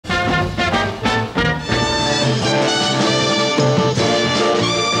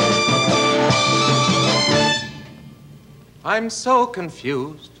I'm so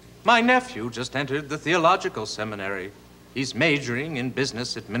confused. My nephew just entered the theological seminary. He's majoring in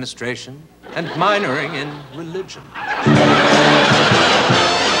business administration and minoring in religion.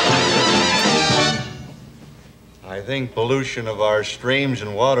 I think pollution of our streams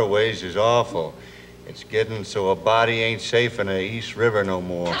and waterways is awful. It's getting so a body ain't safe in the East River no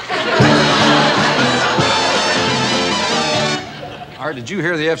more. Art, did you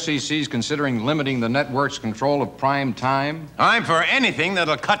hear the FCC's considering limiting the network's control of prime time? I'm for anything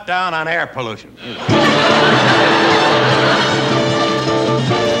that'll cut down on air pollution.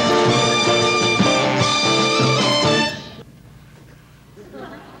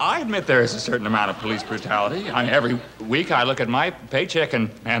 I admit there is a certain amount of police brutality. Every week I look at my paycheck and,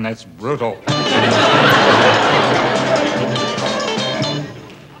 man, that's brutal.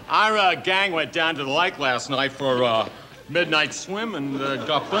 Our gang went down to the lake last night for midnight swim and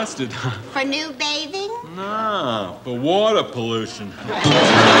got busted. For new bathing? No, for water pollution.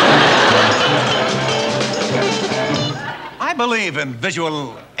 I believe in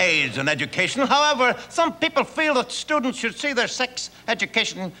visual aids in education. However, some people feel that students should see their sex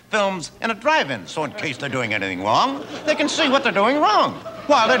education films in a drive-in, so in case they're doing anything wrong, they can see what they're doing wrong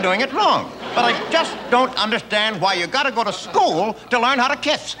while they're doing it wrong. But I just don't understand why you gotta go to school to learn how to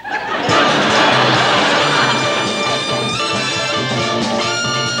kiss.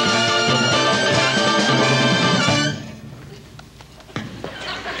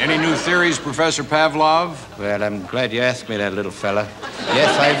 Any new theories, Professor Pavlov? Well, I'm glad you asked me that, little fella.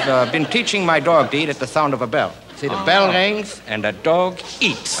 Yes, I've been teaching my dog to eat at the sound of a bell. See, the bell rings and the dog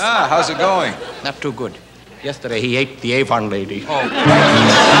eats. Ah, how's it going? Not too good. Yesterday, he ate the Avon lady. Oh.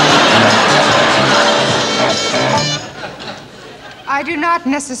 I do not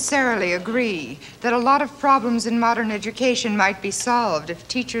necessarily agree that a lot of problems in modern education might be solved if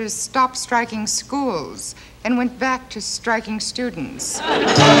teachers stopped striking schools and went back to striking students.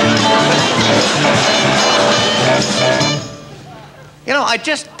 You know, I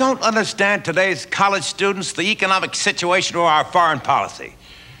just don't understand today's college students, the economic situation, or our foreign policy.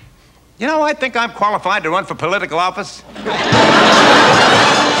 You know, I think I'm qualified to run for political office.